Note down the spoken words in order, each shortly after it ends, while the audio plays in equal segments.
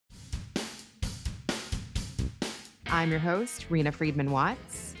I'm your host, Reena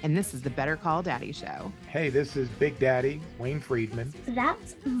Friedman-Watts, and this is the Better Call Daddy Show. Hey, this is Big Daddy, Wayne Friedman.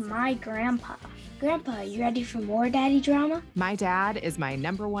 That's my grandpa. Grandpa, you ready for more daddy drama? My dad is my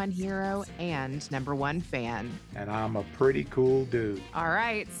number one hero and number one fan. And I'm a pretty cool dude. All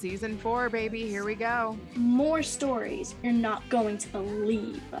right, season 4, baby. Here we go. More stories you're not going to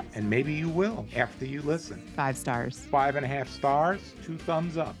believe. And maybe you will after you listen. 5 stars. 5.5 stars, 2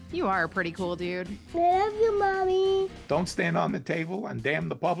 thumbs up. You are a pretty cool dude. I love you, Mommy. Don't stand on the table and damn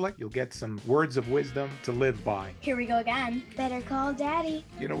the public. You'll get some words of wisdom to live by. Here we go again. Better call Daddy.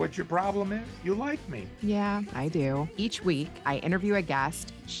 You know what your problem is? You like me. Yeah, I do. Each week, I interview a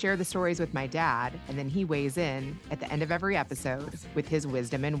guest, share the stories with my dad, and then he weighs in at the end of every episode with his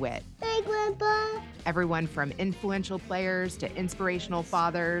wisdom and wit. Hey, Grandpa. Everyone from influential players to inspirational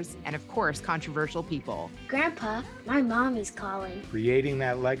fathers, and of course, controversial people. Grandpa, my mommy's calling. Creating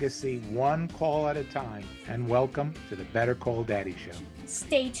that legacy one call at a time. And welcome to the Better Call Daddy Show.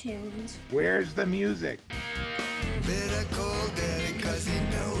 Stay tuned. Where's the music? Better call Daddy 'cause he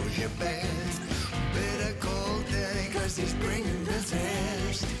knows you best. Better call Daddy 'cause he's bringing the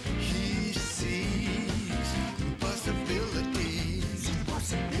test. He sees possibilities.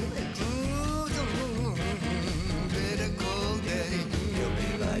 Ooh, better call Daddy, he'll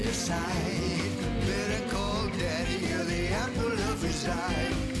be by your side. Better call Daddy, you're the apple of his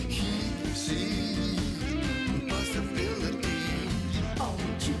eye. He sees possibilities. Oh,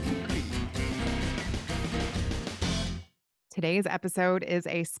 won't you please? Today's episode is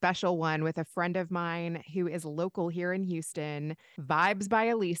a special one with a friend of mine who is local here in Houston. Vibes by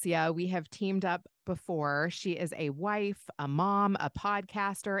Alicia. We have teamed up before. She is a wife, a mom, a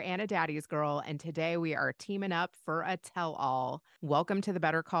podcaster, and a daddy's girl. And today we are teaming up for a tell-all. Welcome to the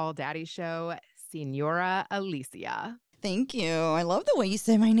Better Call Daddy Show, Senora Alicia. Thank you. I love the way you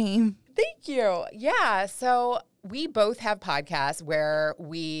say my name. Thank you. Yeah. So we both have podcasts where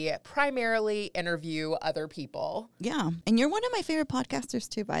we primarily interview other people. Yeah. And you're one of my favorite podcasters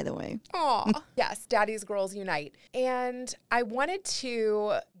too, by the way. Aw. Yes. Daddy's Girls Unite. And I wanted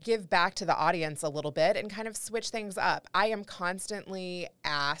to give back to the audience a little bit and kind of switch things up. I am constantly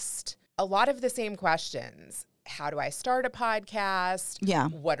asked a lot of the same questions. How do I start a podcast? Yeah.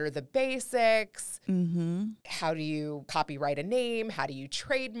 What are the basics? Mm-hmm. How do you copyright a name? How do you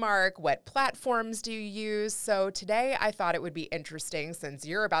trademark? What platforms do you use? So today I thought it would be interesting, since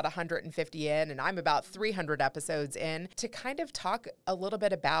you're about 150 in and I'm about 300 episodes in, to kind of talk a little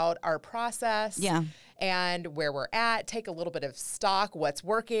bit about our process. Yeah. And where we're at, take a little bit of stock, what's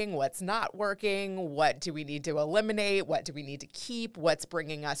working, what's not working, what do we need to eliminate, what do we need to keep, what's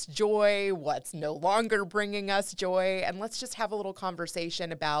bringing us joy, what's no longer bringing us joy, and let's just have a little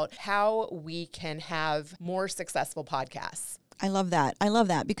conversation about how we can have more successful podcasts. I love that. I love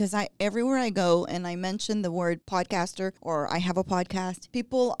that because everywhere I go and I mention the word podcaster or I have a podcast,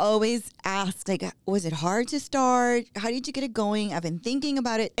 people always ask, like, was it hard to start? How did you get it going? I've been thinking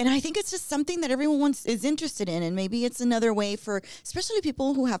about it. And I think it's just something that everyone is interested in. And maybe it's another way for, especially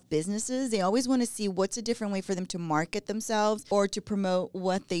people who have businesses, they always want to see what's a different way for them to market themselves or to promote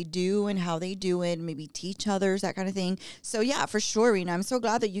what they do and how they do it, and maybe teach others, that kind of thing. So yeah, for sure, Reena, I'm so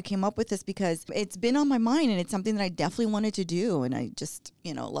glad that you came up with this because it's been on my mind and it's something that I definitely wanted to do. And I just,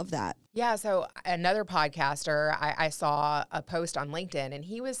 love that. Yeah, so another podcaster, I saw a post on LinkedIn, and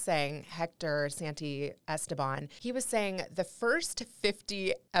he was saying, Hector Santi Esteban, he was saying the first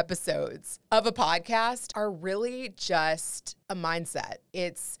 50 episodes of a podcast are really just a mindset.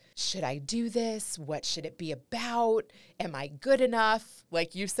 It's, should I do this? What should it be about? Am I good enough?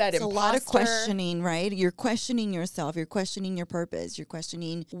 Like you said, it's imposter. A lot of questioning, right? You're questioning yourself. You're questioning your purpose. You're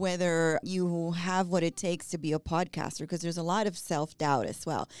questioning whether you have what it takes to be a podcaster, because there's a lot of self-doubt as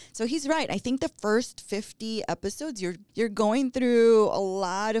well. So he's right. I think the first 50 episodes, you're going through a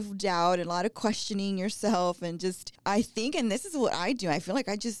lot of doubt, and a lot of questioning yourself, and just, I think, and this is what I do. I feel like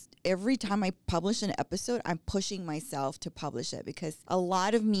every time I publish an episode, I'm pushing myself to publish it, because a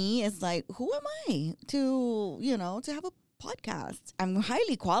lot of me is like, who am I to have a podcast? I'm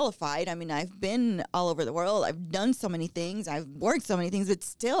highly qualified. I mean, I've been all over the world. I've done so many things. I've worked so many things, but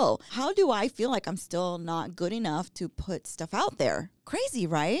still, how do I feel like I'm still not good enough to put stuff out there? Crazy,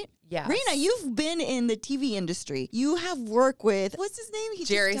 right? Yes. Reena, you've been in the TV industry. You have worked with, what's his name? He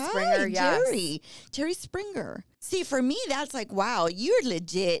Jerry just died. Springer, yes. Jerry Springer. See, for me, that's like, wow, you're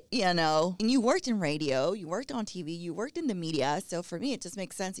legit, you know, and you worked in radio, you worked on TV, you worked in the media. So for me, it just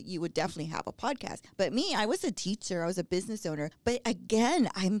makes sense that you would definitely have a podcast. But me, I was a teacher, I was a business owner. But again,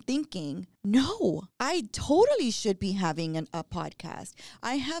 I'm thinking, no, I totally should be having a podcast.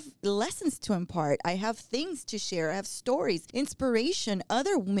 I have lessons to impart. I have things to share. I have stories, inspiration.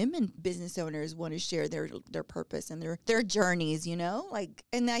 Other women business owners want to share their purpose and their journeys, you know, like,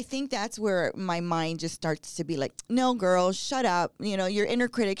 and I think that's where my mind just starts to be like, no, girl, shut up. You know, your inner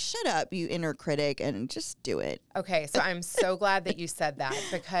critic, shut up, you inner critic, and just do it. Okay, so I'm so glad that you said that,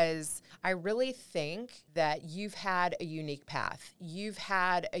 because I really think that you've had a unique path. You've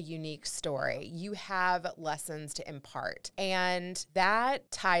had a unique story. You have lessons to impart. And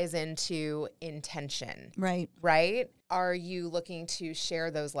that ties into intention. Right. Right? Are you looking to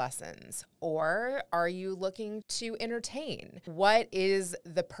share those lessons, or are you looking to entertain? What is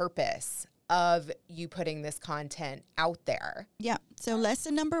the purpose of you putting this content out there? Yeah. So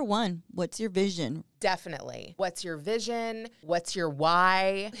lesson number 1, what's your vision? Definitely. What's your vision? What's your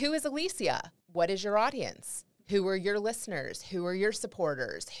why? Who is Alicia? What is your audience? Who are your listeners? Who are your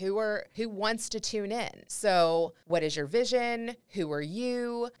supporters? Who wants to tune in? So what is your vision? Who are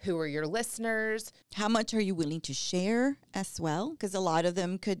you? Who are your listeners? How much are you willing to share as well? Because a lot of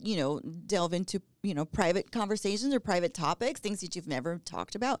them could, you know, delve into, you know, private conversations or private topics, things that you've never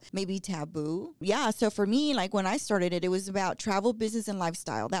talked about, maybe taboo. Yeah. So for me, like when I started it, it was about travel, business, and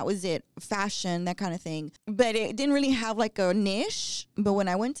lifestyle. That was it. Fashion, that kind of thing. But it didn't really have like a niche. But when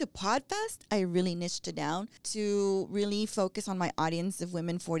I went to Podfest, I really niched it down to really focus on my audience of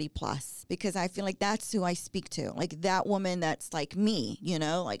women 40 plus, because I feel like that's who I speak to. Like that woman that's like me, you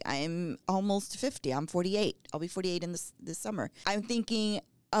know, like I'm almost 50. I'm 48. I'll be 48 in this summer. I'm thinking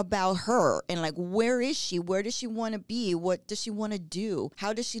about her and like, where is she? Where does she want to be? What does she want to do?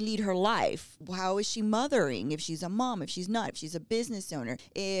 How does she lead her life? How is she mothering? If she's a mom, if she's not, if she's a business owner,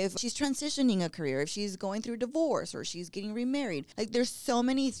 if she's transitioning a career, if she's going through divorce or she's getting remarried. Like there's so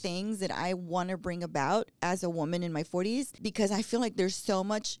many things that I want to bring about as a woman in my 40s, because I feel like there's so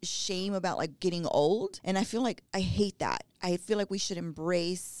much shame about like getting old. And I feel like I hate that. I feel like we should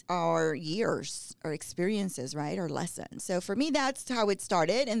embrace our years, our experiences, right? Our lessons. So for me, that's how it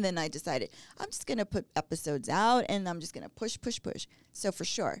started. And then I decided I'm just going to put episodes out and I'm just going to push. So for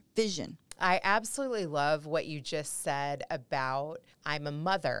sure, vision. I absolutely love what you just said about I'm a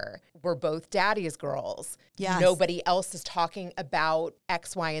mother. We're both daddy's girls. Yes. Nobody else is talking about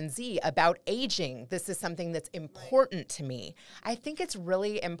X, Y, and Z, about aging. This is something that's important to me. I think it's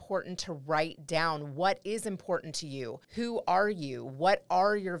really important to write down what is important to you. Who are you? What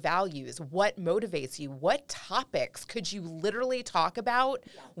are your values? What motivates you? What topics could you literally talk about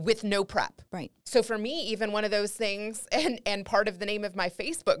with no prep? Right. So for me, even one of those things, and part of the name of my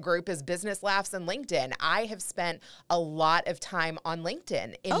Facebook group is Business Laughs and LinkedIn. I have spent a lot of time on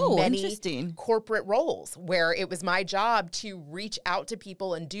LinkedIn in many corporate roles where it was my job to reach out to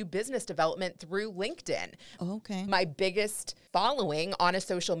people and do business development through LinkedIn. Okay. My biggest following on a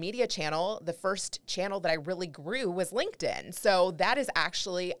social media channel, the first channel that I really grew was LinkedIn. So that is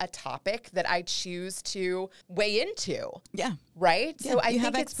actually a topic that I choose to weigh into. Yeah. Right? Yeah, So I you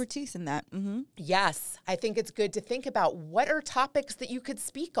think have expertise in that. Mm-hmm. Yes, I think it's good to think about what are topics that you could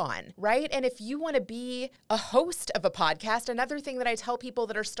speak on, right? And if you want to be a host of a podcast, another thing that I tell people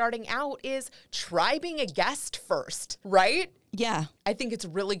that are starting out is try being a guest first, right? Yeah. I think it's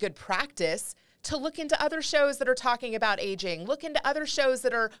really good practice to look into other shows that are talking about aging, look into other shows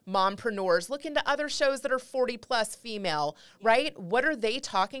that are mompreneurs, look into other shows that are 40 plus female, right? What are they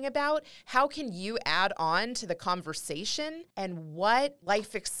talking about? How can you add on to the conversation? And what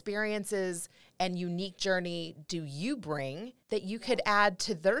life experiences and unique journey do you bring that you could add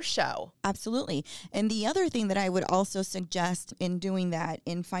to their show? Absolutely. And the other thing that I would also suggest in doing that,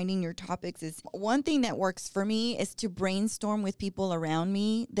 in finding your topics, is one thing that works for me is to brainstorm with people around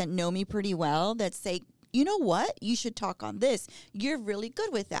me that know me pretty well, that say, you know what? You should talk on this. You're really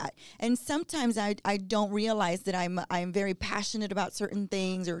good with that. And sometimes I don't realize that I'm very passionate about certain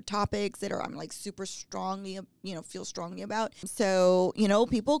things or topics that I'm like super strongly, feel strongly about. So,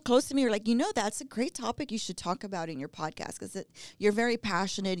 people close to me are like, that's a great topic you should talk about in your podcast, because you're very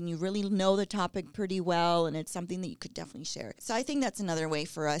passionate and you really know the topic pretty well. And it's something that you could definitely share. So I think that's another way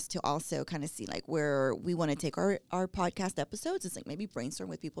for us to also kind of see like where we want to take our podcast episodes. It's like maybe brainstorm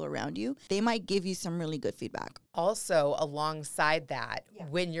with people around you. They might give you some really good feedback. Also, alongside that,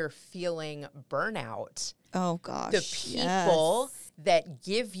 when you're feeling burnout, oh gosh, the people that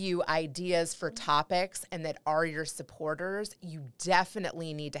give you ideas for topics and that are your supporters, you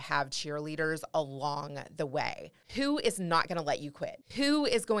definitely need to have cheerleaders along the way. Who is not going to let you quit? Who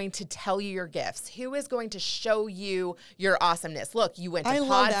is going to tell you your gifts? Who is going to show you your awesomeness? Look, you went to I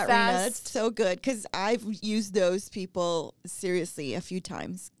love that, Reena. It's PodFest. so good because I've used those people seriously a few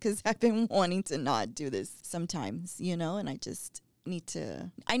times because I've been wanting to not do this sometimes, and I just need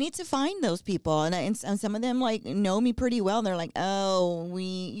to find those people, and some of them like know me pretty well. They're like, oh,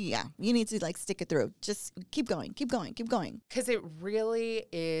 you need to like stick it through. Just keep going. Because it really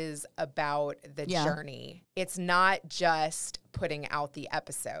is about the journey. It's not just putting out the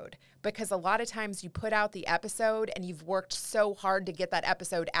episode, because a lot of times you put out the episode and you've worked so hard to get that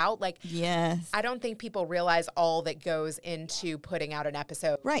episode out. Like, yes, I don't think people realize all that goes into putting out an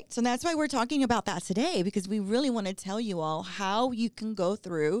episode. Right. So that's why we're talking about that today, because we really want to tell you all how you can go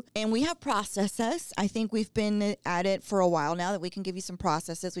through, and we have processes. I think we've been at it for a while now that we can give you some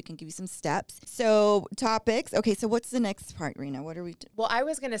processes. We can give you some steps. So topics. Okay. So what's the next part, Reena? What are we doing? Well, I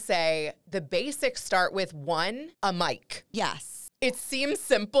was going to say the basics start with a mic. Yes. It seems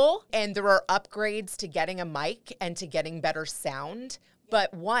simple, and there are upgrades to getting a mic and to getting better sound. But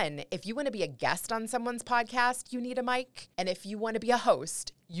if you want to be a guest on someone's podcast, you need a mic. And if you want to be a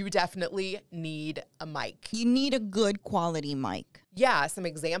host, you definitely need a mic. You need a good quality mic. Yeah, some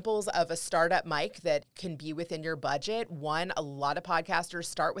examples of a startup mic that can be within your budget. A lot of podcasters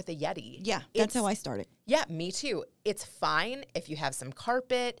start with a Yeti. Yeah, that's how I started. Yeah, me too. It's fine if you have some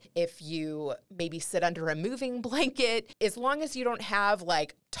carpet, if you maybe sit under a moving blanket, as long as you don't have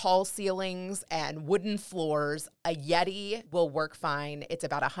like tall ceilings and wooden floors, a Yeti will work fine. It's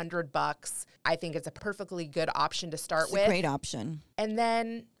about $100. I think it's a perfectly good option to start with. It's a great option. And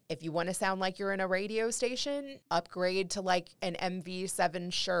then if you want to sound like you're in a radio station, upgrade to like an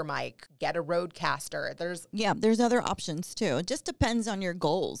MV7 Shure mic, get a Rodecaster. There's other options too. It just depends on your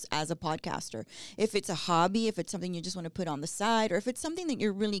goals as a podcaster. If it's a hobby, if it's something you just want to put on the side, or if it's something that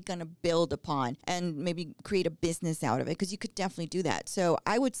you're really going to build upon and maybe create a business out of it, because you could definitely do that. So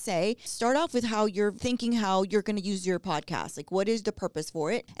I would say start off with how you're thinking how you're going to use your podcast. Like, what is the purpose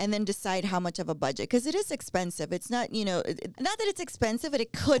for it? And then decide how much of a budget, because it is expensive. It's not, not that it's expensive, but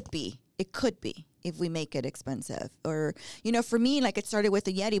it could be. It could be if we make it expensive. Or, for me, like it started with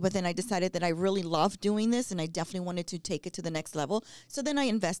a Yeti, but then I decided that I really love doing this and I definitely wanted to take it to the next level. So then I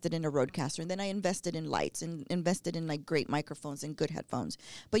invested in a Rodecaster, and then I invested in lights and invested in like great microphones and good headphones.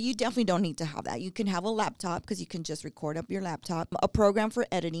 But you definitely don't need to have that. You can have a laptop because you can just record up your laptop, a program for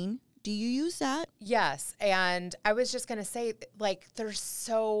editing. Do you use that? Yes. And I was just going to say, like, there's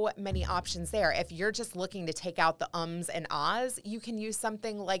so many options there. If you're just looking to take out the ums and ahs, you can use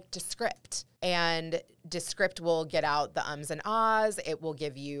something like Descript. And Descript will get out the ums and ahs. It will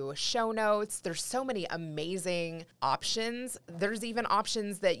give you show notes. There's so many amazing options. There's even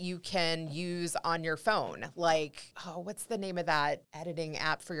options that you can use on your phone. Like, what's the name of that editing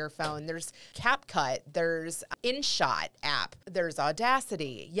app for your phone? There's CapCut. There's InShot app. There's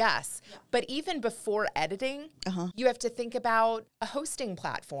Audacity. Yes. Yeah. But even before editing, you have to think about a hosting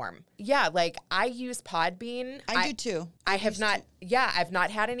platform. Yeah, like I use Podbean. I do too. I've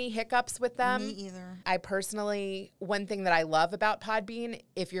not had any hiccups with them. Me either. I personally, one thing that I love about Podbean,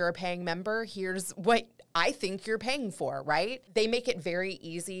 if you're a paying member, here's what I think you're paying for, right? They make it very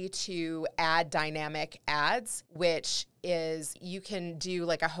easy to add dynamic ads, which is you can do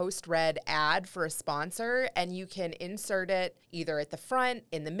like a host read ad for a sponsor, and you can insert it either at the front,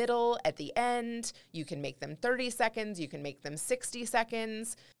 in the middle, at the end. You can make them 30 seconds. You can make them 60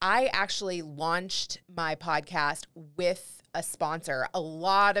 seconds. I actually launched my podcast with a sponsor. A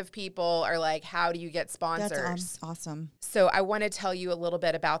lot of people are like, how do you get sponsors? That's awesome. So I want to tell you a little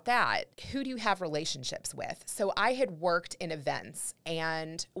bit about that. Who do you have relationships with? So I had worked in events,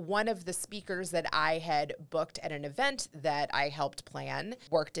 and one of the speakers that I had booked at an event that I helped plan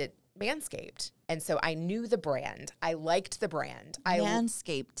worked at Manscaped. And so I knew the brand. I liked the brand.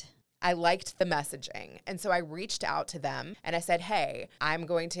 Manscaped. I liked the messaging. And so I reached out to them and I said, hey, I'm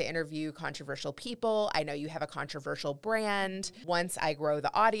going to interview controversial people. I know you have a controversial brand. Once I grow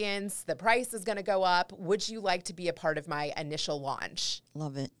the audience, the price is going to go up. Would you like to be a part of my initial launch?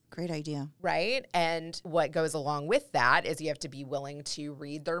 Love it. Great idea. Right? And what goes along with that is you have to be willing to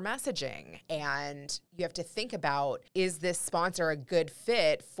read their messaging, and you have to think about, is this sponsor a good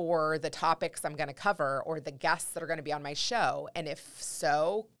fit for the topics I'm going to cover or the guests that are going to be on my show? And if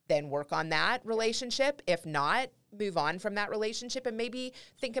so, then work on that relationship. If not, move on from that relationship and maybe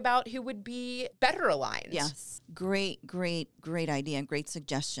think about who would be better aligned. Yes. Great idea. Great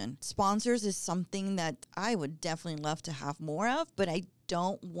suggestion. Sponsors is something that I would definitely love to have more of, but I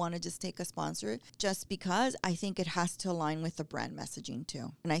don't want to just take a sponsor just because. I think it has to align with the brand messaging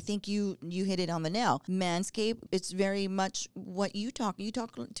too. And I think you hit it on the nail. Manscaped, it's very much what you talk. You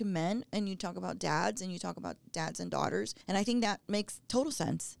talk to men and you talk about dads and you talk about dads and daughters. And I think that makes total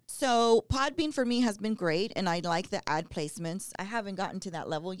sense. So Podbean for me has been great, and I like the ad placements. I haven't gotten to that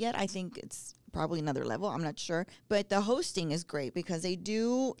level yet. I think it's probably another level. I'm not sure. But the hosting is great because they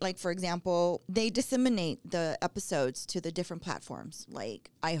do, like, for example, they disseminate the episodes to the different platforms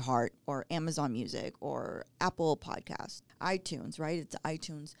like iHeart or Amazon Music or Apple Podcast, iTunes, right? It's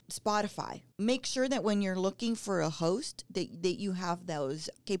iTunes, Spotify. Make sure that when you're looking for a host that you have those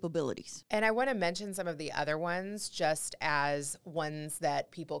capabilities. And I want to mention some of the other ones just as ones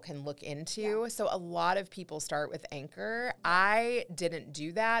that people can look into. Yeah. So a lot of people start with Anchor. I didn't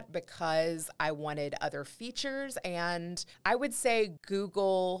do that because I wanted other features, and I would say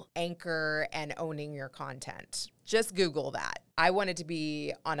Google Anchor and owning your content. Just Google that. I wanted to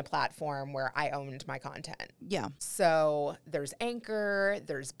be on a platform where I owned my content. Yeah. So there's Anchor,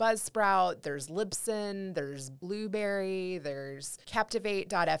 there's Buzzsprout, there's Libsyn, there's Blueberry, there's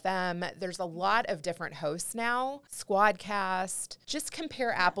Captivate.fm. There's a lot of different hosts now. Squadcast. Just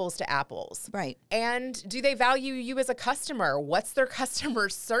compare apples to apples. Right. And do they value you as a customer? What's their customer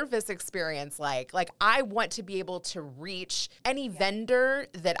service experience like? Like, I want to be able to reach any vendor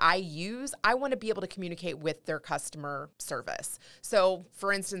that I use. I want to be able to communicate with their customer service. So,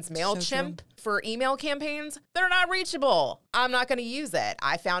 for instance, MailChimp for email campaigns, they're not reachable. I'm not going to use it.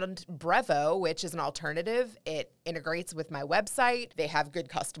 I found Brevo, which is an alternative. It integrates with my website. They have good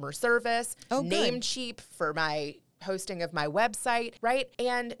customer service. Oh, good. Namecheap for my hosting of my website, right?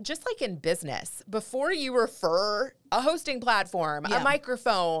 And just like in business, before you refer a hosting platform, a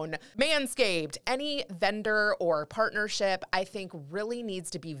microphone, Manscaped, any vendor or partnership, I think really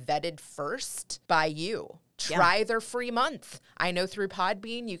needs to be vetted first by you. Try their free month. I know through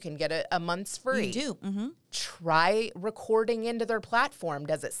Podbean, you can get a month's free. You do. Mm-hmm. Try recording into their platform.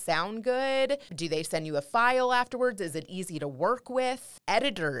 Does it sound good? Do they send you a file afterwards? Is it easy to work with?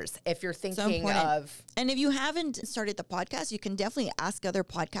 Editors, if you're thinking of. And if you haven't started the podcast, you can definitely ask other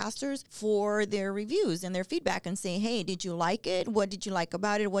podcasters for their reviews and their feedback and say, hey, did you like it? What did you like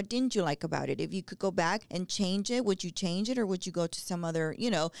about it? What didn't you like about it? If you could go back and change it, would you change it, or would you go to some other,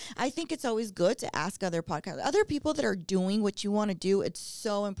 I think it's always good to ask other podcasters, other people that are doing what you want to do. It's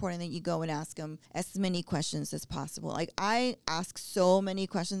so important that you go and ask them as many questions as possible. Like, I ask so many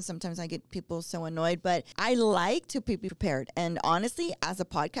questions. Sometimes I get people so annoyed, but I like to be prepared. And honestly, as a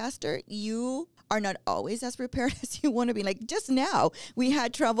podcaster, you are not always as prepared as you want to be. Like, just now, we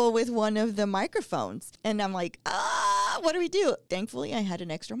had trouble with one of the microphones. And I'm like, what do we do? Thankfully, I had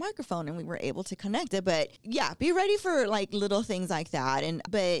an extra microphone and we were able to connect it. But yeah, be ready for like little things like that.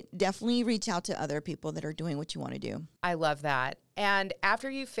 But definitely reach out to other people that are doing what you want to do. I love that. And after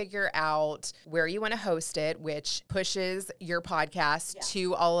you figure out where you want to host it, which pushes your podcast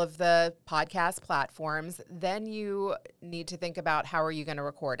to all of the podcast platforms, then you need to think about how are you going to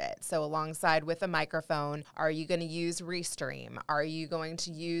record it. So alongside with a microphone, are you going to use Restream? Are you going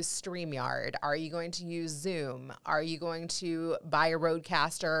to use StreamYard? Are you going to use Zoom? Are you going to buy a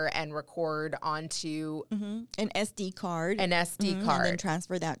Rodecaster and record onto an SD card? An SD card. And then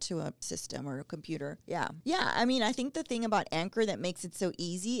transfer that to a system or a computer. Yeah. Yeah. I mean, I think the thing about Anchor that makes it so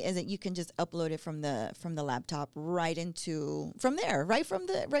easy is that you can just upload it from the laptop right from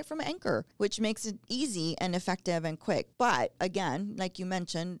Anchor, which makes it easy and effective and quick. But again, like you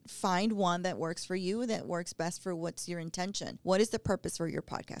mentioned, find one that works for you, that works best for what's your intention. What is the purpose for your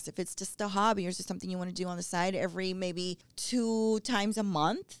podcast? If it's just a hobby or just something you want to do on the side every maybe 2 times a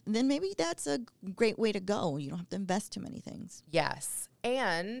month, then maybe that's a great way to go. You don't have to invest too many things. Yes.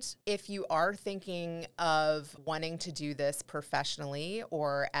 And if you are thinking of wanting to do this professionally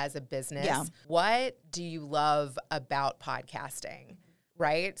or as a business, what do you love about podcasting?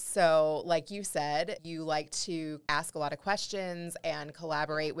 Right? So like you said, you like to ask a lot of questions and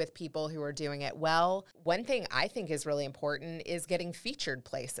collaborate with people who are doing it well. One thing I think is really important is getting featured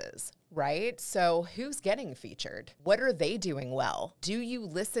places. Right? So who's getting featured? What are they doing well? Do you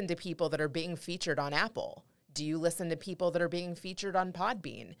listen to people that are being featured on Apple? Do you listen to people that are being featured on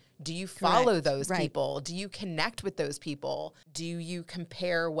Podbean? Do you follow those people? Do you connect with those people? Do you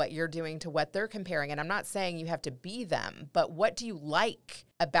compare what you're doing to what they're comparing? And I'm not saying you have to be them, but what do you like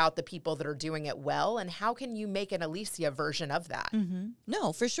about the people that are doing it well? And how can you make an Alicia version of that? Mm-hmm.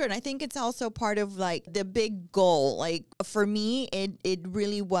 No, for sure. And I think it's also part of like the big goal. Like for me, it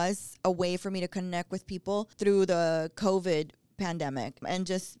really was a way for me to connect with people through the COVID pandemic and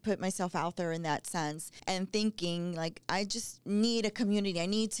just put myself out there in that sense and thinking like, I just need a community. I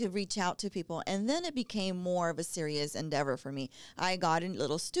need to reach out to people. And then it became more of a serious endeavor for me. I got a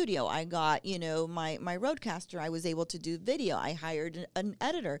little studio. I got, my roadcaster. I was able to do video. I hired an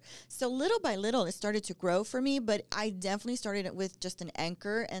editor. So little by little, it started to grow for me, but I definitely started it with just an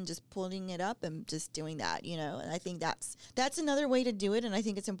anchor and just pulling it up and just doing that, and I think that's another way to do it. And I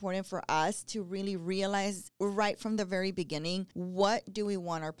think it's important for us to really realize right from the very beginning, what do we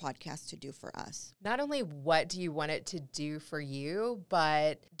want our podcast to do for us? Not only what do you want it to do for you,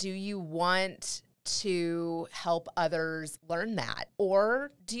 but do you want to help others learn that,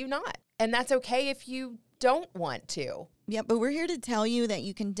 or do you not? And that's okay if you don't want to. Yeah, but we're here to tell you that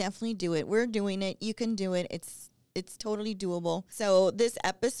you can definitely do it. We're doing it. You can do it. It's totally doable. So this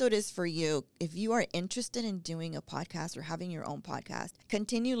episode is for you. If you are interested in doing a podcast or having your own podcast,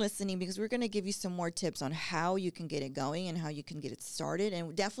 continue listening because we're going to give you some more tips on how you can get it going and how you can get it started.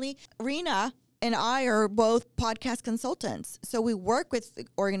 And definitely, Reena and I are both podcast consultants. So we work with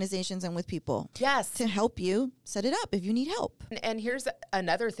organizations and with people. Yes. To help you set it up if you need help. And here's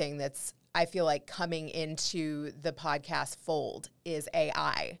another thing that's, I feel like, coming into the podcast fold is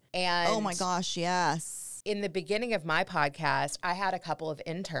AI. And oh my gosh, yes. In the beginning of my podcast, I had a couple of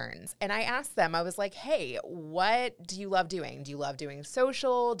interns and I asked them, I was like, hey, what do you love doing? Do you love doing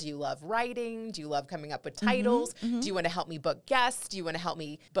social? Do you love writing? Do you love coming up with titles? Do you want to help me book guests? Do you want to help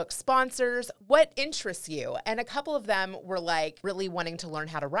me book sponsors? What interests you? And a couple of them were like really wanting to learn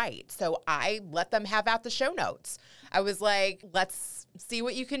how to write. So I let them have out the show notes. I was like, let's see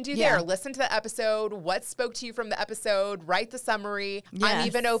what you can do there. Listen to the episode. What spoke to you from the episode? Write the summary. Yes. I'm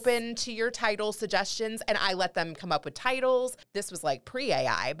even open to your title suggestions. And I let them come up with titles. This was like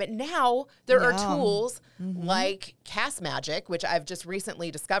pre-AI. But now there are tools like Cast Magic, which I've just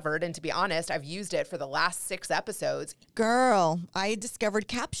recently discovered. And to be honest, I've used it for the last 6 episodes. Girl, I discovered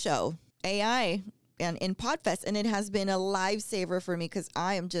Capshow AI and in Podfest, and it has been a lifesaver for me because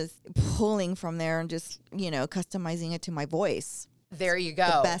I am just pulling from there and just, customizing it to my voice. There you go.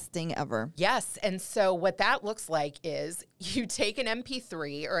 The best thing ever. Yes. And so what that looks like is you take an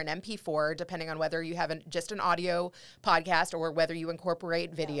MP3 or an MP4, depending on whether you have just an audio podcast or whether you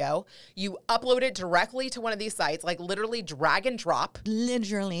incorporate video. You upload it directly to one of these sites, like literally drag and drop.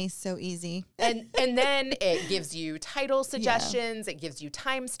 Literally so easy. And then it gives you title suggestions. It gives you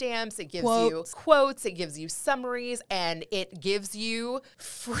timestamps. It gives you quotes. It gives you summaries. And it gives you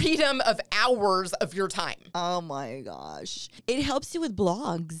freedom of hours of your time. Oh my gosh. It helps you with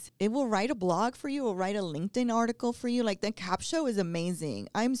blogs. It will write a blog for you. It will write a LinkedIn article for you. Like the Capshow is amazing.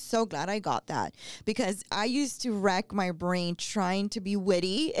 I'm so glad I got that because I used to rack my brain trying to be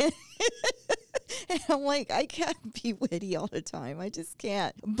witty. And I'm like, I can't be witty all the time. I just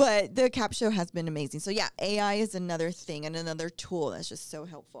can't. But the Capshow has been amazing. So yeah, AI is another thing and another tool that's just so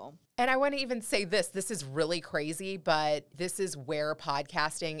helpful. And I want to even say this. This is really crazy, but this is where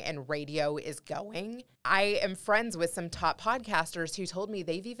podcasting and radio is going. I am friends with some top podcasters who told me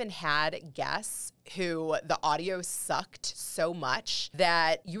they've even had guests who the audio sucked so much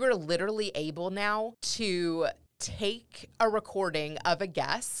that you are literally able now to take a recording of a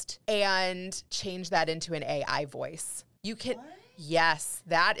guest and change that into an AI voice. You can... What? Yes,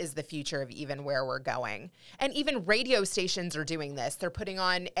 that is the future of even where we're going. And even radio stations are doing this. They're putting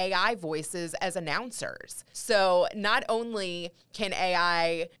on AI voices as announcers. So not only can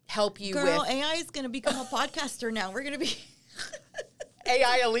AI help you with... Girl, AI is going to become a podcaster now. We're going to be...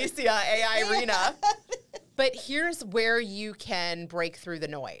 AI Alicia, AI Reena. But here's where you can break through the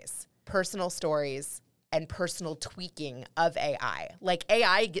noise. Personal stories and personal tweaking of AI. Like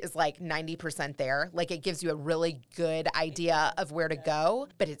AI is like 90% there. Like it gives you a really good idea of where to go,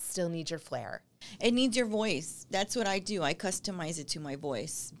 but it still needs your flair. It needs your voice. That's what I do. I customize it to my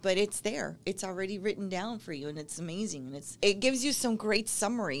voice, but it's there. It's already written down for you and it's amazing. And it gives you some great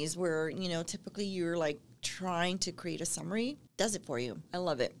summaries where, typically you're like trying to create a summary. Does it for you. I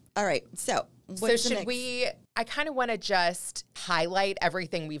love it. All right. So should we, I kind of want to just highlight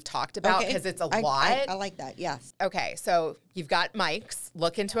everything we've talked about because it's a lot. I like that. Yes. Okay. So you've got mics.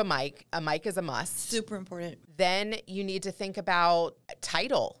 Look into a mic. A mic is a must. Super important. Then you need to think about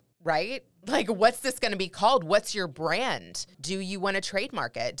title, right? Like, what's this going to be called? What's your brand? Do you want to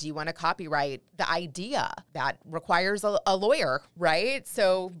trademark it? Do you want to copyright the idea? That requires a lawyer, right?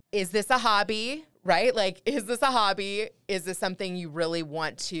 So is this a hobby, right? Like, is this a hobby? Is this something you really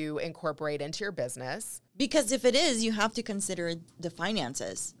want to incorporate into your business? Because if it is, you have to consider the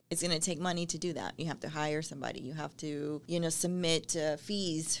finances. It's going to take money to do that. You have to hire somebody. You have to, submit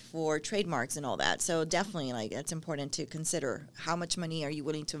fees for trademarks and all that. So definitely, like, it's important to consider how much money are you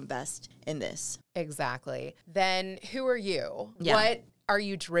willing to invest in this. Exactly. Then who are you? Yeah. What are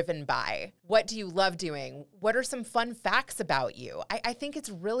you driven by? What do you love doing? What are some fun facts about you? I think it's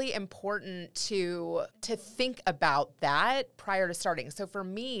really important to think about that prior to starting. So for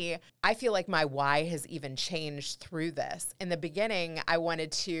me, I feel like my why has even changed through this. In the beginning, I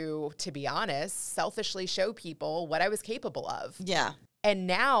wanted to be honest, selfishly show people what I was capable of. Yeah. And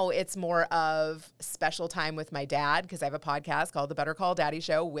now it's more of special time with my dad, because I have a podcast called The Better Call Daddy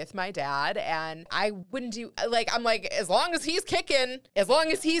Show with my dad. And I wouldn't do, I'm like, as long as he's kicking, as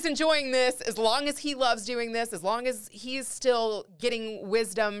long as he's enjoying this, as long as he loves doing this, as long as he's still getting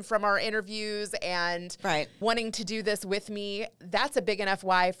wisdom from our interviews and wanting to do this with me, that's a big enough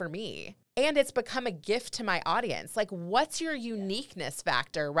why for me. And it's become a gift to my audience. Like, what's your uniqueness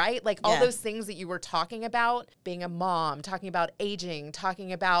factor, right? Like all those things that you were talking about, being a mom, talking about aging,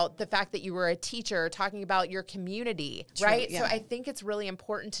 talking about the fact that you were a teacher, talking about your community, right? So I think it's really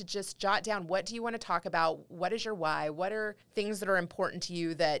important to just jot down, what do you want to talk about? What is your why? What are things that are important to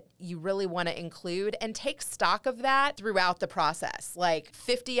you that you really want to include? And take stock of that throughout the process. Like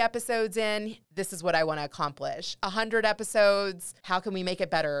 50 episodes in, this is what I want to accomplish. 100 episodes, how can we make it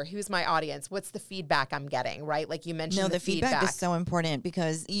better? Who's my audience? What's the feedback I'm getting, right? Like you mentioned, the feedback is so important,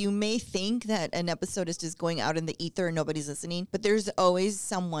 because you may think that an episode is just going out in the ether and nobody's listening, but there's always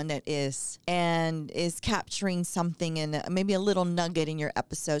someone that is capturing something and maybe a little nugget in your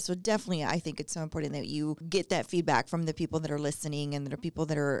episode. So definitely, I think it's so important that you get that feedback from the people that are listening and the people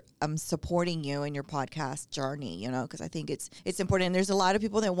that are supporting you in your podcast journey, because I think it's important. And there's a lot of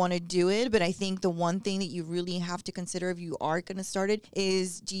people that want to do it, but I think the one thing that you really have to consider if you are going to start it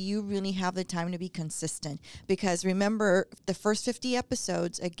is, do you really have the time to be consistent? Because remember, the first 50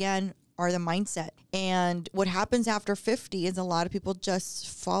 episodes, again, are the mindset. And what happens after 50 is a lot of people just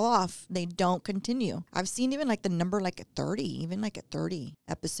fall off. They don't continue. I've seen even like the number like at 30, even like at 30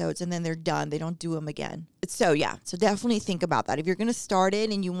 episodes, and then they're done. They don't do them again. So definitely think about that. If you're going to start it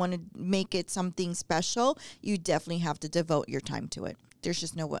and you want to make it something special, you definitely have to devote your time to it. There's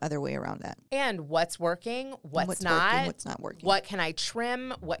just no other way around that. And what's working, what's not, working, what's not working. What can I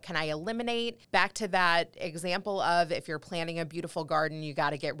trim? What can I eliminate? Back to that example of, if you're planting a beautiful garden, you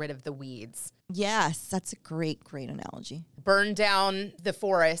got to get rid of the weeds. Yes, that's a great analogy. Burn down the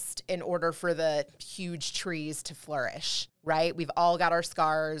forest in order for the huge trees to flourish, right? We've all got our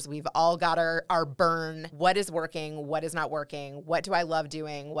scars. We've all got our burn. What is working? What is not working? What do I love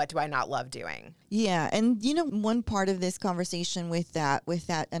doing? What do I not love doing? Yeah. And one part of this conversation with that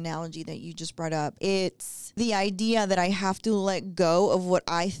analogy that you just brought up, it's the idea that I have to let go of what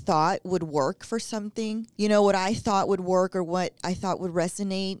I thought would work for something, what I thought would work or what I thought would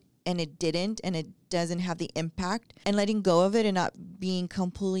resonate, and it didn't, and it doesn't have the impact, and letting go of it and not being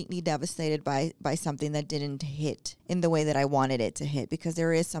completely devastated by something that didn't hit in the way that I wanted it to hit, because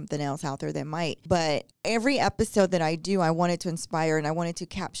there is something else out there that might. But every episode that I do, I wanted to inspire and I wanted to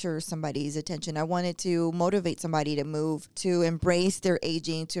capture somebody's attention. I wanted to motivate somebody to move, to embrace their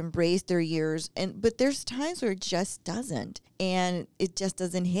aging, to embrace their years. But there's times where it just doesn't, and it just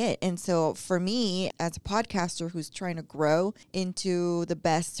doesn't hit. And so for me, as a podcaster who's trying to grow into the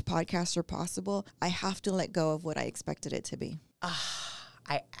best podcaster possible, I have to let go of what I expected it to be.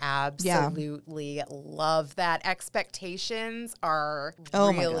 I absolutely love that. Expectations are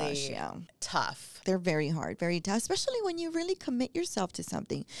really tough. They're very hard, very tough, especially when you really commit yourself to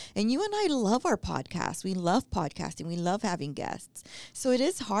something. And you and I love our podcast. We love podcasting. We love having guests. So it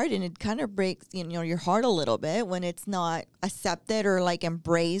is hard, and it kind of breaks, your heart a little bit when it's not accepted or like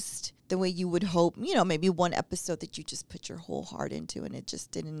embraced the way you would hope, maybe one episode that you just put your whole heart into and it just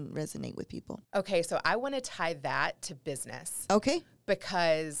didn't resonate with people. Okay, so I want to tie that to business. Okay.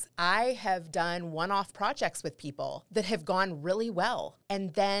 Because I have done one-off projects with people that have gone really well.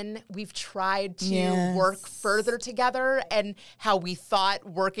 And then we've tried to work further together, and how we thought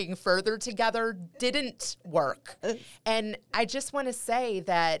working further together didn't work. And I just want to say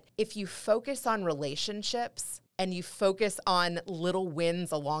that if you focus on relationships and you focus on little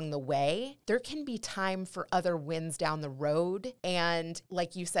wins along the way, there can be time for other wins down the road. And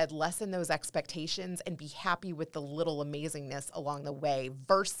like you said, lessen those expectations and be happy with the little amazingness along the way,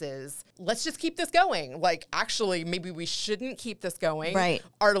 versus let's just keep this going. Like, actually, maybe we shouldn't keep this going. Right.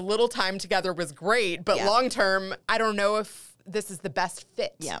 Our little time together was great, but long term, I don't know if this is the best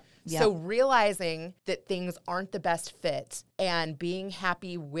fit. Yeah. So realizing that things aren't the best fit and being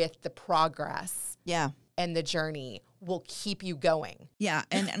happy with the progress and the journey will keep you going. Yeah.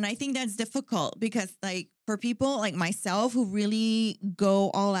 And I think that's difficult because like for people like myself who really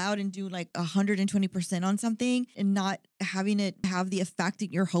go all out and do like 120% on something and not having it have the effect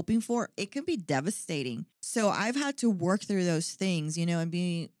that you're hoping for, it can be devastating. So I've had to work through those things, you know, and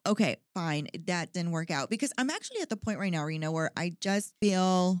be, okay, fine, that didn't work out. Because I'm actually at the point right now, Reena, where I just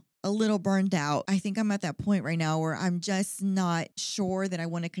feel a little burned out. I think I'm at that point right now where I'm just not sure that I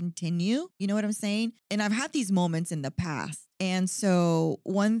want to continue. You know what I'm saying? And I've had these moments in the past. And so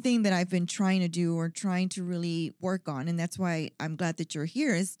one thing that I've been trying to do or trying to really work on, and that's why I'm glad that you're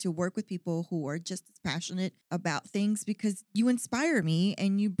here, is to work with people who are just as passionate about things because you inspire me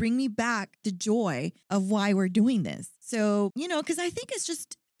and you bring me back the joy of why we're doing this. So, you know, because I think it's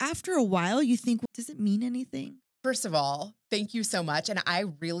just after a while, you think, well, does it mean anything? First of all, thank you so much. And I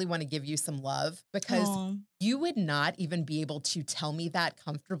really want to give you some love because you would not even be able to tell me that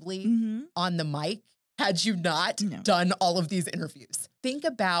comfortably on the mic had you not done all of these interviews. Think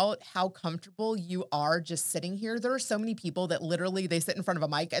about how comfortable you are just sitting here. There are so many people that literally they sit in front of a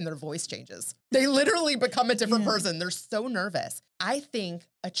mic and their voice changes. They literally become a different person. They're so nervous. I think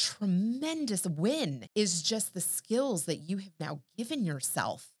a tremendous win is just the skills that you have now given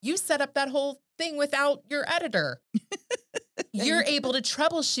yourself. You set up that whole thing without your editor. You're able to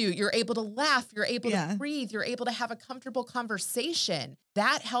troubleshoot. You're able to laugh. You're able to breathe. You're able to have a comfortable conversation.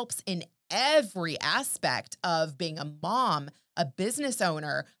 That helps in every aspect of being a mom, a business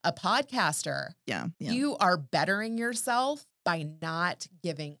owner, a podcaster. You are bettering yourself by not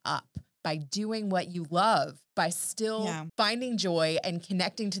giving up, by doing what you love, by still finding joy and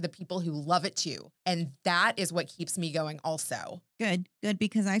connecting to the people who love it too. And that is what keeps me going also. Good,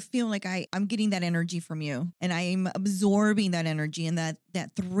 because I feel like I'm getting that energy from you and I'm absorbing that energy and that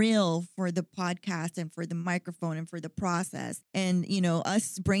thrill for the podcast and for the microphone and for the process. And, you know,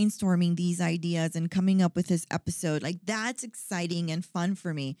 us brainstorming these ideas and coming up with this episode, like that's exciting and fun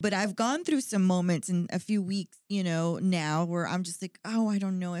for me. But I've gone through some moments in a few weeks, you know, now where I'm just like, oh, I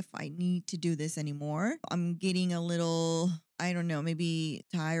don't know if I need to do this anymore. I'm getting a little, I don't know, maybe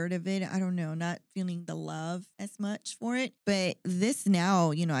tired of it. I don't know, not feeling the love as much for it. But this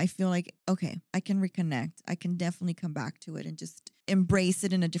now, you know, I feel like, okay, I can reconnect. I can definitely come back to it and just embrace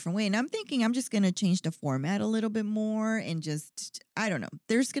it in a different way. And I'm thinking I'm just going to change the format a little bit more and just, I don't know,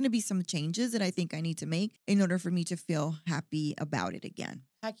 there's going to be some changes that I think I need to make in order for me to feel happy about it again.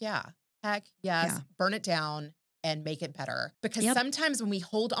 Heck yeah. Heck yes. Burn it down and make it better. Because sometimes when we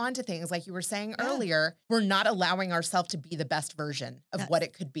hold on to things, like you were saying earlier, we're not allowing ourselves to be the best version of what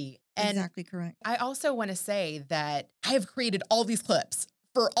it could be. And exactly correct. I also want to say that I have created all these clips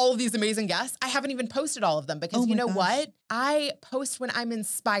for all of these amazing guests. I haven't even posted all of them because you know what? I post when I'm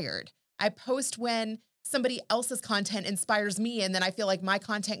inspired. I post when somebody else's content inspires me and then I feel like my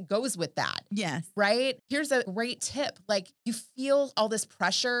content goes with that. Yes. Right? Here's a great tip. Like you feel all this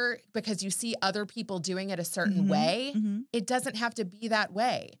pressure because you see other people doing it a certain way. It doesn't have to be that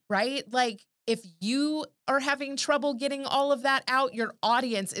way, right? Like if you are having trouble getting all of that out, your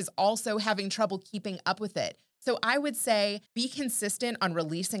audience is also having trouble keeping up with it. So I would say be consistent on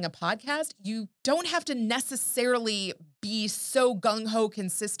releasing a podcast. You don't have to necessarily be so gung-ho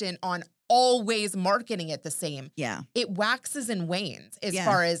consistent on always marketing it the same. Yeah. It waxes and wanes as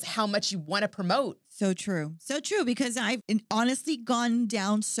far as how much you want to promote. So true. So true, because I've honestly gone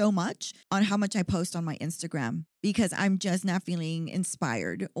down so much on how much I post on my Instagram because I'm just not feeling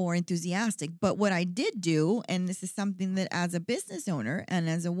inspired or enthusiastic. But what I did do, and this is something that as a business owner and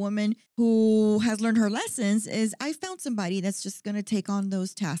as a woman who has learned her lessons, is I found somebody that's just going to take on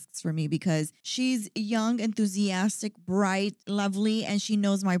those tasks for me because she's young, enthusiastic, bright, lovely, and she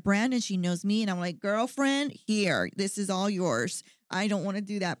knows my brand and she knows me. And I'm like, girlfriend, here, this is all yours. I don't want to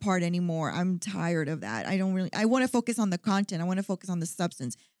do that part anymore. I'm tired of that. I want to focus on the content. I want to focus on the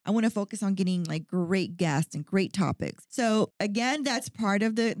substance. I want to focus on getting like great guests and great topics. So again, that's part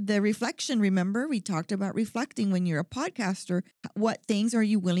of the reflection. Remember, we talked about reflecting when you're a podcaster. What things are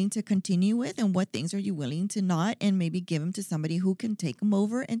you willing to continue with and what things are you willing to not, and maybe give them to somebody who can take them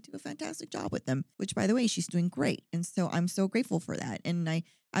over and do a fantastic job with them, which by the way, she's doing great. And so I'm so grateful for that. And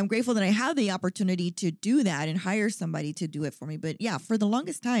I'm grateful that I have the opportunity to do that and hire somebody to do it for me. But yeah, for the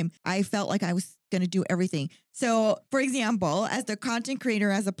longest time, I felt like I was going to do everything. So for example, as the content creator,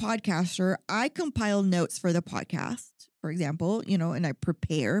 as a podcaster, I compile notes for the podcast, for example, you know, and I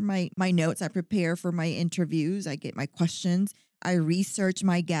prepare my notes. I prepare for my interviews. I get my questions. I research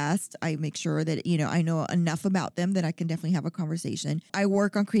my guests. I make sure that, I know enough about them that I can definitely have a conversation. I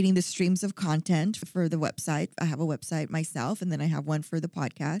work on creating the streams of content for the website. I have a website myself, and then I have one for the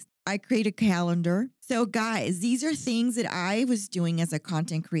podcast. I create a calendar. So guys, these are things that I was doing as a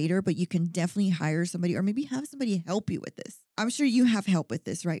content creator, but you can definitely hire somebody or maybe have somebody help you with this. I'm sure you have help with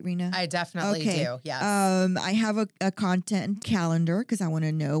this, right, Reena? I definitely do. Yes. I have a content calendar because I want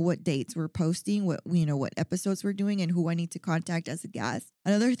to know what dates we're posting, what episodes we're doing, and who I need to contact as a guest.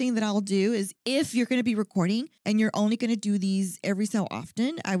 Another thing that I'll do is if you're going to be recording and you're only going to do these every so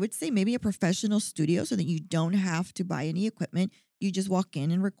often, I would say maybe a professional studio so that you don't have to buy any equipment. You just walk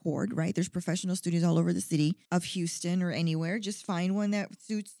in and record, right? There's professional studios all over the city of Houston or anywhere. Just find one that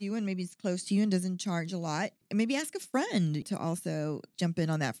suits you and maybe it's close to you and doesn't charge a lot. And maybe ask a friend to also jump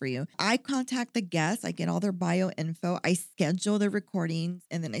in on that for you. I contact the guests. I get all their bio info. I schedule the recordings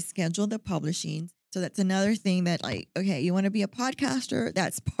and then I schedule the publishings. So that's another thing that okay, you want to be a podcaster?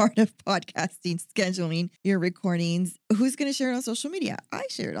 That's part of podcasting, scheduling your recordings. Who's going to share it on social media? I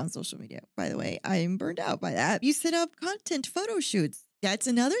share it on social media. By the way, I'm burned out by that. You set up content photo shoots. That's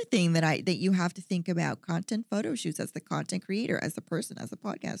another thing that you have to think about. Content photo shoots as the content creator, as a person, as a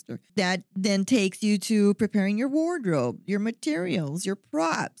podcaster. That then takes you to preparing your wardrobe, your materials, your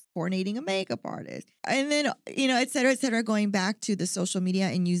props, coordinating a makeup artist, and then, et cetera, going back to the social media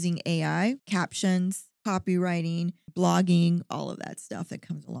and using AI, captions, copywriting, blogging, all of that stuff that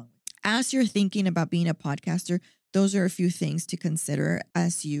comes along with it. As you're thinking about being a podcaster, those are a few things to consider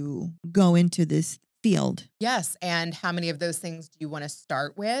as you go into this field. Yes. And how many of those things do you want to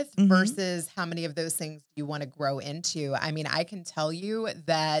start with versus how many of those things do you want to grow into? I mean, I can tell you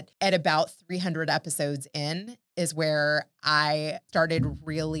that at about 300 episodes in is where I started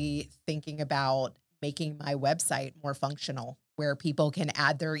really thinking about making my website more functional, where people can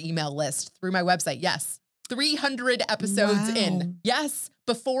add their email list through my website. Yes. 300 episodes in. Yes.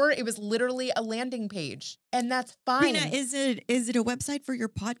 Before it was literally a landing page, and that's fine. Reena, is it a website for your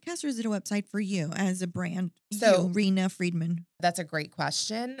podcast or is it a website for you as a brand? So, Reena Friedman. That's a great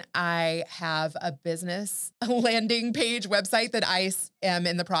question. I have a business landing page website that I am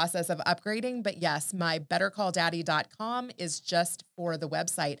in the process of upgrading. But yes, my bettercalldaddy.com is just for the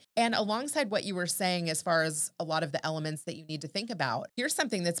website. And alongside what you were saying, as far as a lot of the elements that you need to think about, here's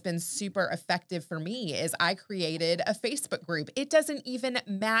something that's been super effective for me is I created a Facebook group. It doesn't even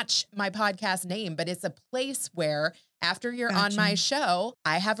match my podcast name, but it's a place where after you're on my show,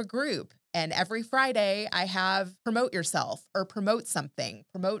 I have a group. And every Friday I have promote yourself or promote something,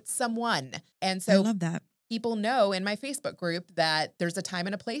 promote someone. And so I love that. People know in my Facebook group that there's a time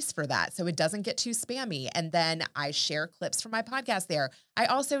and a place for that. So it doesn't get too spammy. And then I share clips from my podcast there. I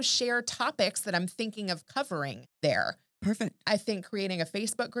also share topics that I'm thinking of covering there. Perfect. I think creating a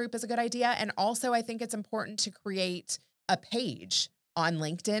Facebook group is a good idea. And also I think it's important to create a page on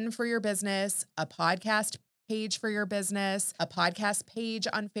LinkedIn for your business, a podcast page for your business, a podcast page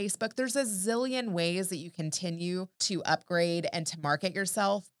on Facebook. There's a zillion ways that you continue to upgrade and to market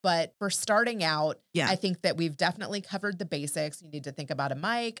yourself. But for starting out, I think that we've definitely covered the basics. You need to think about a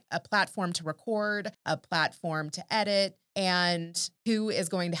mic, a platform to record, a platform to edit, and who is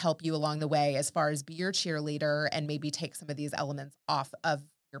going to help you along the way as far as be your cheerleader and maybe take some of these elements off of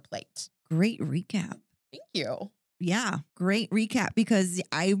your plate. Great recap. Thank you. Yeah, great recap, because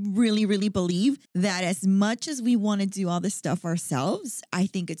I really, really believe that as much as we want to do all this stuff ourselves, I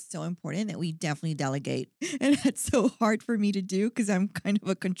think it's so important that we definitely delegate. And that's so hard for me to do because I'm kind of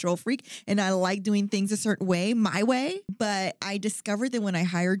a control freak and I like doing things a certain way, my way. But I discovered that when I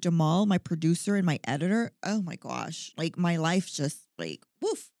hired Jamal, my producer and my editor, oh my gosh, like my life's just like,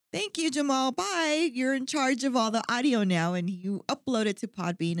 woof. Thank you, Jamal. Bye. You're in charge of all the audio now and you upload it to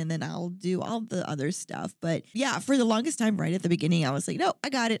Podbean and then I'll do all the other stuff. But yeah, for the longest time, right at the beginning, I was like, no, I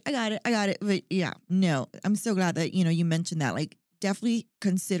got it. But yeah, no, I'm so glad that, you mentioned that. Like, definitely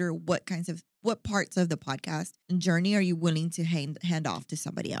consider what parts of the podcast journey are you willing to hand off to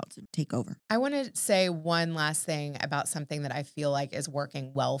somebody else and take over? I want to say one last thing about something that I feel like is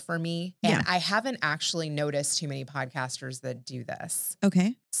working well for me. And I haven't actually noticed too many podcasters that do this.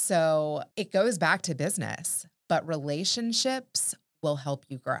 Okay. So it goes back to business, but relationships will help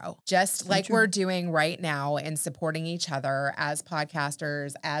you grow. Just like we're doing right now and supporting each other as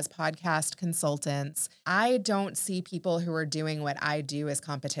podcasters, as podcast consultants. I don't see people who are doing what I do as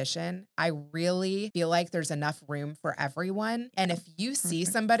competition. I really feel like there's enough room for everyone. And if you see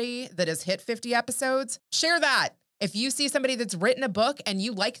somebody that has hit 50 episodes, share that. If you see somebody that's written a book and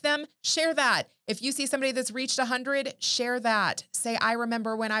you like them, share that. If you see somebody that's reached 100, share that. Say, I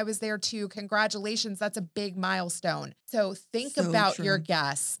remember when I was there too. Congratulations. That's a big milestone. So think about your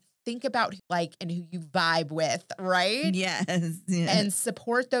guests. think about and who you vibe with, right? Yes. And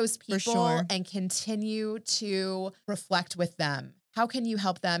support those people sure. and continue to reflect with them. How can you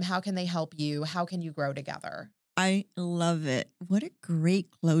help them? How can they help you? How can you grow together? I love it. What a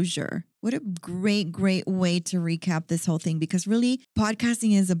great closure. What a great, great way to recap this whole thing, because really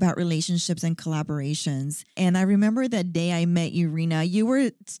podcasting is about relationships and collaborations. And I remember that day I met you, Reena, you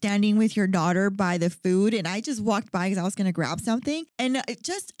were standing with your daughter by the food, and I just walked by because I was going to grab something, and it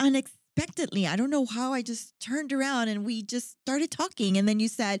just unexpectedly, I don't know how, I just turned around and we just started talking. And then you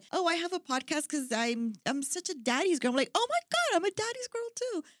said, "Oh, I have a podcast because I'm such a daddy's girl." I'm like, "Oh my God, I'm a daddy's girl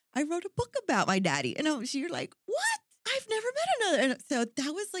too. I wrote a book about my daddy." And you're like, "What? I've never met another." And so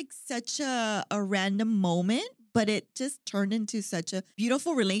that was like such a random moment, but it just turned into such a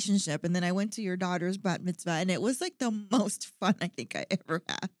beautiful relationship. And then I went to your daughter's bat mitzvah, and it was like the most fun I think I ever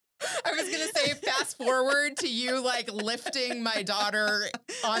had. I was going to say, fast forward to you lifting my daughter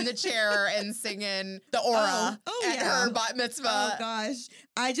on the chair and singing the aura at her bat mitzvah. Oh gosh.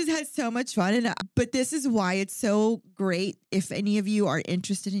 I just had so much fun. But this is why it's so great. If any of you are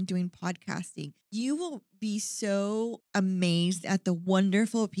interested in doing podcasting, you will be so amazed at the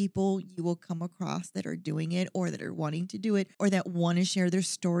wonderful people you will come across that are doing it, or that are wanting to do it, or that want to share their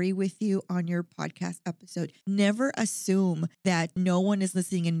story with you on your podcast episode. Never assume that no one is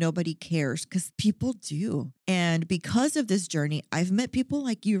listening and nobody cares, because people do. And because of this journey, I've met people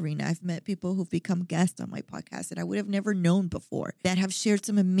like you, Reena. I've met people who've become guests on my podcast that I would have never known before, that have shared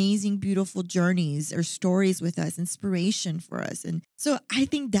some amazing, beautiful journeys or stories with us, inspiration for us. And so I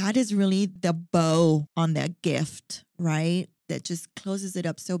think that is really the bow on that gift, right? That just closes it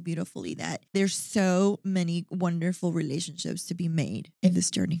up so beautifully, that there's so many wonderful relationships to be made in this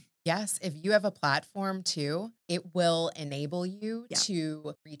journey. Yes, if you have a platform too, it will enable you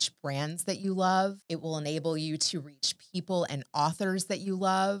to reach brands that you love. It will enable you to reach people and authors that you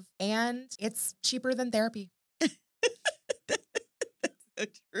love. And it's cheaper than therapy. That's so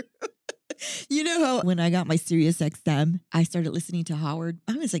true. You know how when I got my Sirius XM, I started listening to Howard.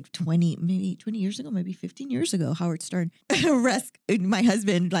 I was like 20 years ago, maybe 15 years ago, Howard Stern. My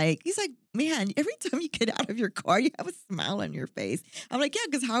husband, he's like, "Man, every time you get out of your car, you have a smile on your face." I'm like, "Yeah,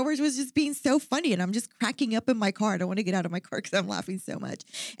 because Howard was just being so funny, and I'm just cracking up in my car. I don't want to get out of my car because I'm laughing so much."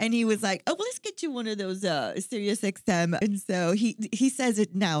 And he was like, "Oh, well, let's get you one of those Sirius XM." And so he says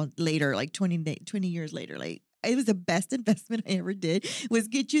it now later, like 20 years later, it was the best investment I ever did, was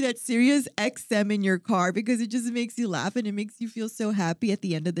get you that Sirius XM in your car, because it just makes you laugh and it makes you feel so happy at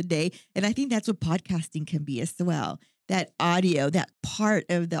the end of the day. And I think that's what podcasting can be as well. That audio, that part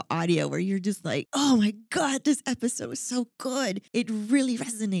of the audio where you're just like, "Oh my God, this episode was so good. It really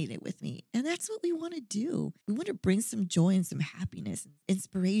resonated with me." And that's what we want to do. We want to bring some joy and some happiness, and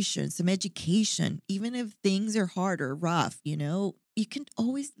inspiration, some education, even if things are hard or rough, you can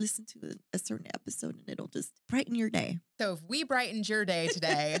always listen to a certain episode and it'll just brighten your day. So if we brightened your day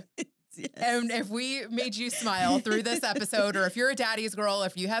today, Yes. and if we made you smile through this episode, or if you're a daddy's girl,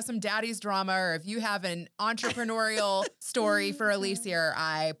 if you have some daddy's drama, or if you have an entrepreneurial story for Alicia or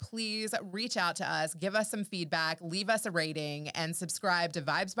I, please reach out to us, give us some feedback, leave us a rating, and subscribe to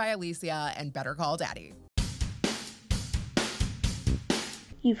Vibes by Alicia and Better Call Daddy.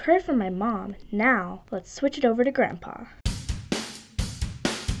 You've heard from my mom. Now, let's switch it over to Grandpa.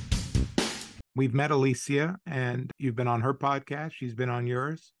 We've met Alicia, and you've been on her podcast. She's been on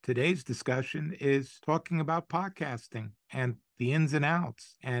yours. Today's discussion is talking about podcasting and the ins and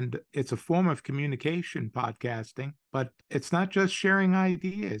outs. And it's a form of communication, podcasting, but it's not just sharing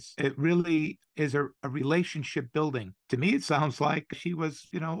ideas. It really is a relationship building. To me, it sounds like she was,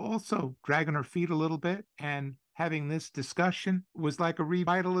 also dragging her feet a little bit, and having this discussion was like a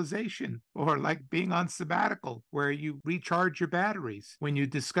revitalization, or like being on sabbatical, where you recharge your batteries when you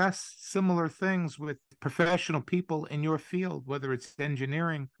discuss similar things with professional people in your field, whether it's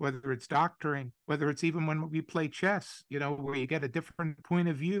engineering, whether it's doctoring, whether it's even when we play chess, where you get a different point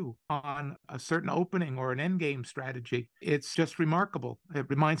of view on a certain opening or an end game strategy. It's just remarkable. It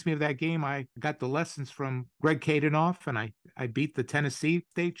reminds me of that game. I got the lessons from Greg Kadenoff, and I beat the Tennessee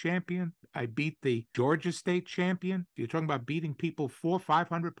state champion. I beat the Georgia state champion. You're talking about beating people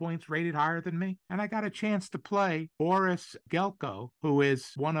 400-500 points rated higher than me. And I got a chance to play Boris Gelko, who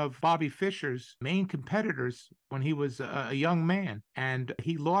is one of Bobby Fischer's main competitors when he was a young man. And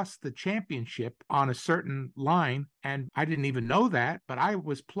he lost the championship on a certain line. And I didn't even know that, but I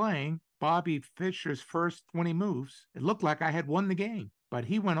was playing Bobby Fischer's first 20 moves. It looked like I had won the game. But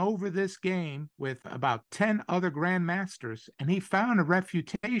he went over this game with about 10 other grandmasters, and he found a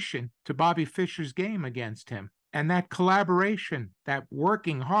refutation to Bobby Fischer's game against him. And that collaboration, that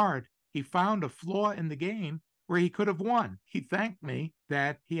working hard, he found a flaw in the game where he could have won. He thanked me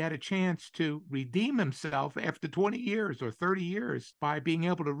that he had a chance to redeem himself after 20 years or 30 years by being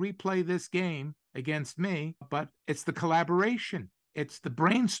able to replay this game against me. But it's the collaboration. It's the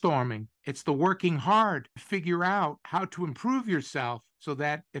brainstorming. It's the working hard to figure out how to improve yourself so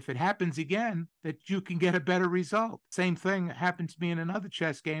that if it happens again, that you can get a better result. Same thing happened to me in another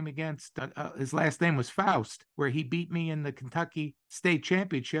chess game against, his last name was Faust, where he beat me in the Kentucky State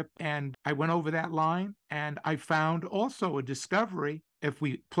Championship. And I went over that line and I found also a discovery. If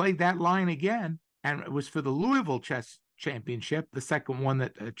we played that line again, and it was for the Louisville Chess Championship, the second one,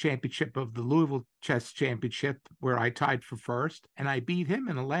 that championship of the Louisville Chess Championship, where I tied for first, and I beat him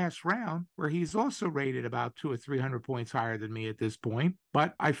in the last round, where he's also rated about 200 or 300 points higher than me at this point.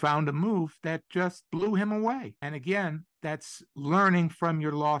 But I found a move that just blew him away. And again, that's learning from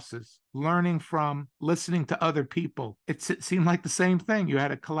your losses, learning from listening to other people. It seemed like the same thing. You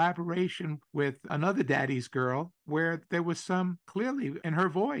had a collaboration with another daddy's girl where there was some, clearly in her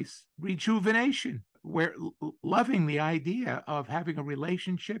voice, rejuvenation. We're loving the idea of having a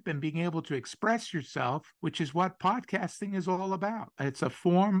relationship and being able to express yourself, which is what podcasting is all about. It's a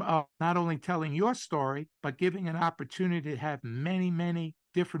form of not only telling your story, but giving an opportunity to have many, many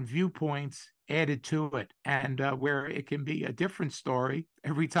different viewpoints added to it, and where it can be a different story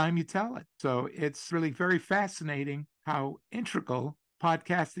every time you tell it. So it's really very fascinating how integral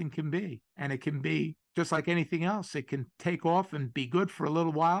podcasting can be. And it can be just like anything else. It can take off and be good for a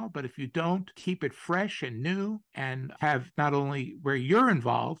little while, but if you don't keep it fresh and new and have not only where you're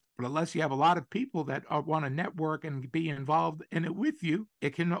involved, but unless you have a lot of people that want to network and be involved in it with you,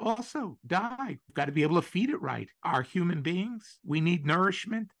 it can also die. You've got to be able to feed it right. Our human beings, we need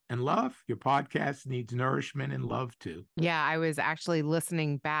nourishment and love. Your podcast needs nourishment and love too. Yeah, I was actually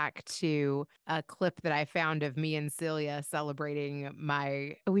listening back to a clip that I found of me and Celia celebrating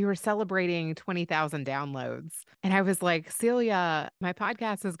we were celebrating 20,000 downloads. And I was like, Celia, my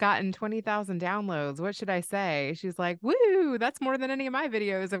podcast has gotten 20,000 downloads. What should I say? She's like, woo, that's more than any of my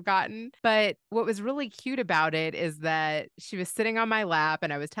videos have gotten. But what was really cute about it is that she was sitting on my lap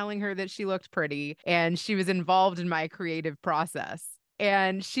and I was telling her that she looked pretty and she was involved in my creative process.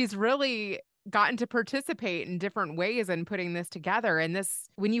 And she's really gotten to participate in different ways in putting this together. And this,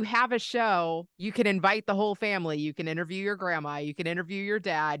 when you have a show, you can invite the whole family. You can interview your grandma. You can interview your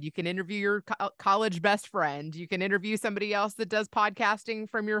dad. You can interview your college best friend. You can interview somebody else that does podcasting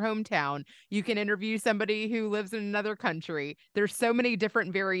from your hometown. You can interview somebody who lives in another country. There's so many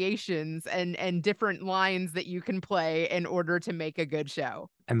different variations and different lines that you can play in order to make a good show.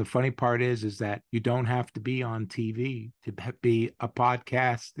 And the funny part is that you don't have to be on TV to be a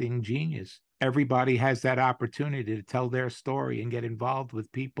podcasting genius. Everybody has that opportunity to tell their story and get involved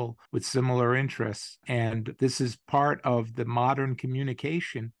with people with similar interests. And this is part of the modern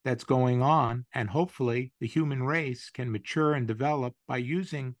communication that's going on. And hopefully the human race can mature and develop by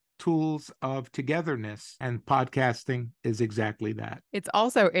using tools of togetherness. And podcasting is exactly that. It's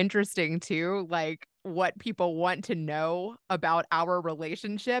also interesting too, like what people want to know about our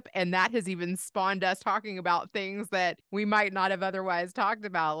relationship. And that has even spawned us talking about things that we might not have otherwise talked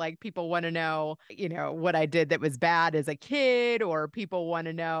about. Like people want to know, what I did that was bad as a kid, or people want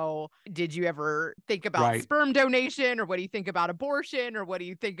to know, did you ever think about sperm donation, or what do you think about abortion, or what do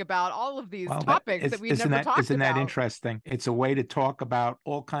you think about all of these topics that we've never talked about? Isn't that interesting? It's a way to talk about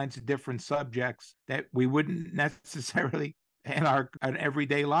all kinds of different subjects that we wouldn't necessarily in our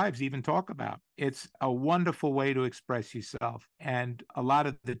everyday lives even talk about. It's a wonderful way to express yourself. And a lot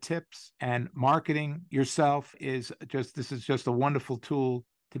of the tips and marketing yourself this is just a wonderful tool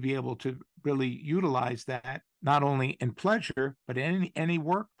to be able to really utilize that, not only in pleasure, but in any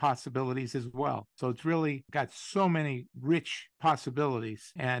work possibilities as well. So it's really got so many rich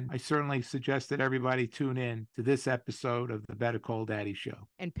possibilities. And I certainly suggest that everybody tune in to this episode of the Better Call Daddy Show.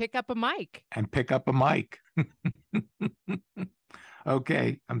 And pick up a mic.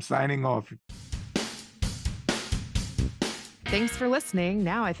 Okay, I'm signing off. Thanks for listening.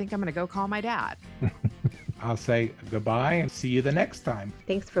 Now I think I'm going to go call my dad. I'll say goodbye and see you the next time.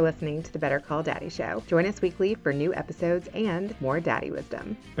 Thanks for listening to the Better Call Daddy Show. Join us weekly for new episodes and more daddy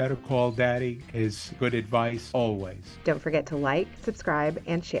wisdom. Better Call Daddy is good advice always. Don't forget to like, subscribe,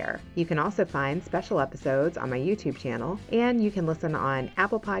 and share. You can also find special episodes on my YouTube channel, and you can listen on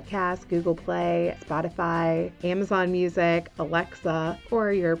Apple Podcasts, Google Play, Spotify, Amazon Music, Alexa,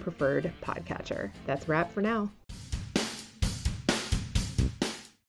 or your preferred podcatcher. That's a wrap for now.